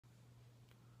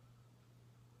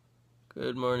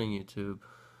Good morning, YouTube.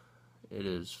 It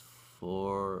is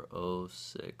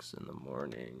 4:06 in the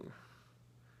morning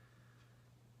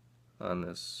on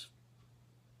this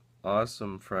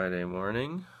awesome Friday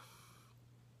morning,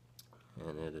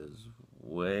 and it is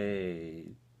way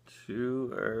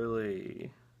too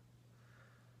early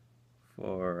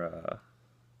for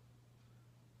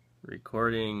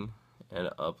recording and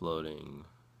uploading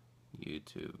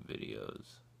YouTube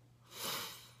videos.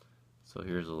 So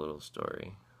here's a little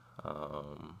story.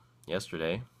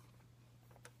 Yesterday,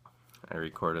 I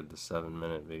recorded the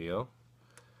 7-minute video,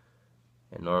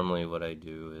 and normally what I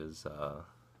do is I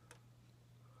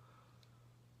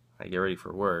get ready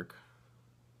for work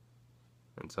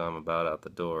until I'm about out the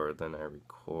door, then I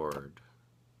record,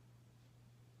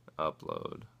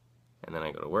 upload, and then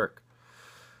I go to work.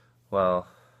 Well,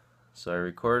 so I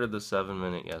recorded the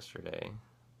 7-minute yesterday,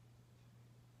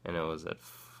 and it was at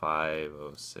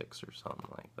 5:06 or something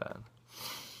like that.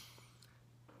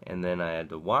 And then I had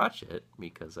to watch it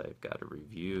because I've got to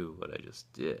review what I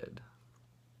just did.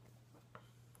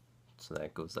 So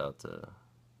that goes out to,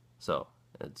 so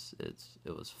it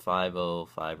was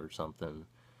 5:05 or something.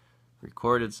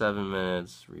 Recorded 7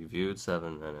 minutes, reviewed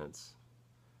 7 minutes.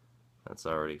 That's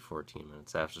already 14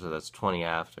 minutes after, so that's 20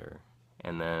 after.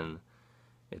 And then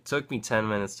it took me 10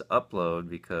 minutes to upload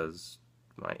because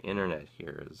my internet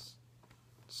here is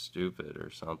stupid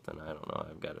or something. I don't know.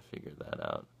 I've got to figure that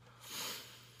out.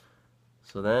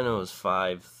 So then it was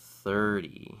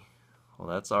 5:30. Well,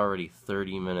 that's already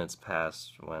 30 minutes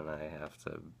past when I have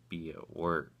to be at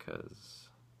work because,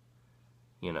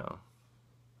 you know,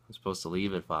 I'm supposed to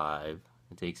leave at 5.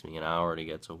 It takes me an hour to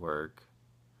get to work.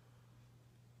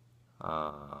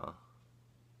 So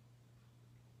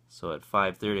at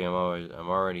 5:30, I'm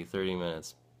already 30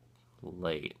 minutes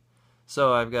late.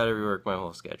 So I've got to rework my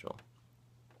whole schedule.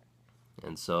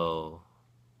 And so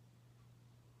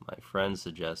my friend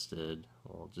suggested,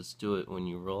 well, just do it when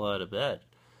you roll out of bed.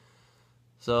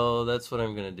 So that's what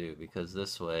I'm going to do, because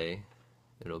this way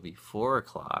it'll be 4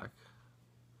 o'clock.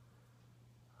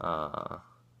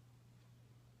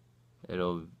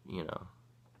 It'll, you know,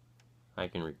 I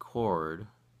can record,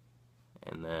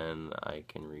 and then I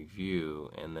can review,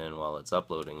 and then while it's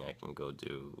uploading I can go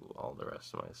do all the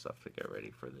rest of my stuff to get ready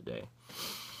for the day.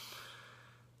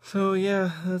 So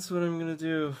yeah, that's what I'm going to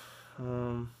do.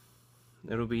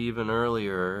 It'll be even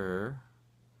earlier,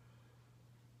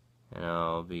 and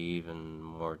I'll be even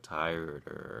more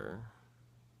tired.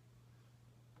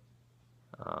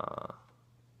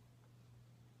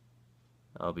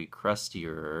 I'll be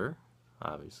crustier,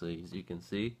 obviously, as you can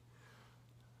see.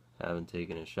 I haven't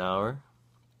taken a shower.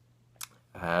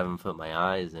 I haven't put my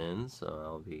eyes in, so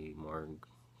I'll be more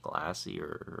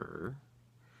glassier.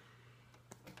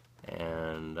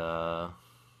 And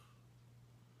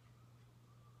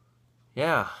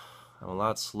yeah, I'm a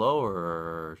lot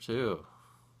slower too,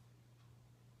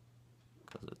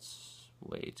 because it's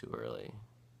way too early.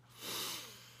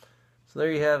 So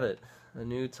there you have it. A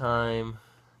new time,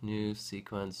 new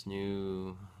sequence,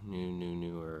 newer,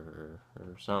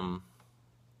 or something.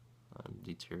 I'm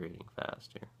deteriorating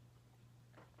fast here.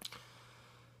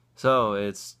 So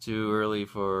it's too early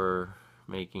for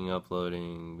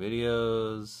uploading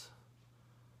videos.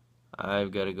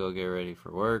 I've got to go get ready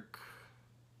for work.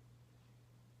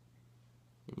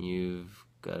 And you've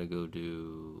got to go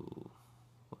do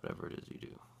whatever it is you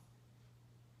do.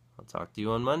 I'll talk to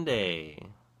you on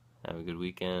Monday. Have a good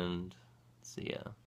weekend. See ya.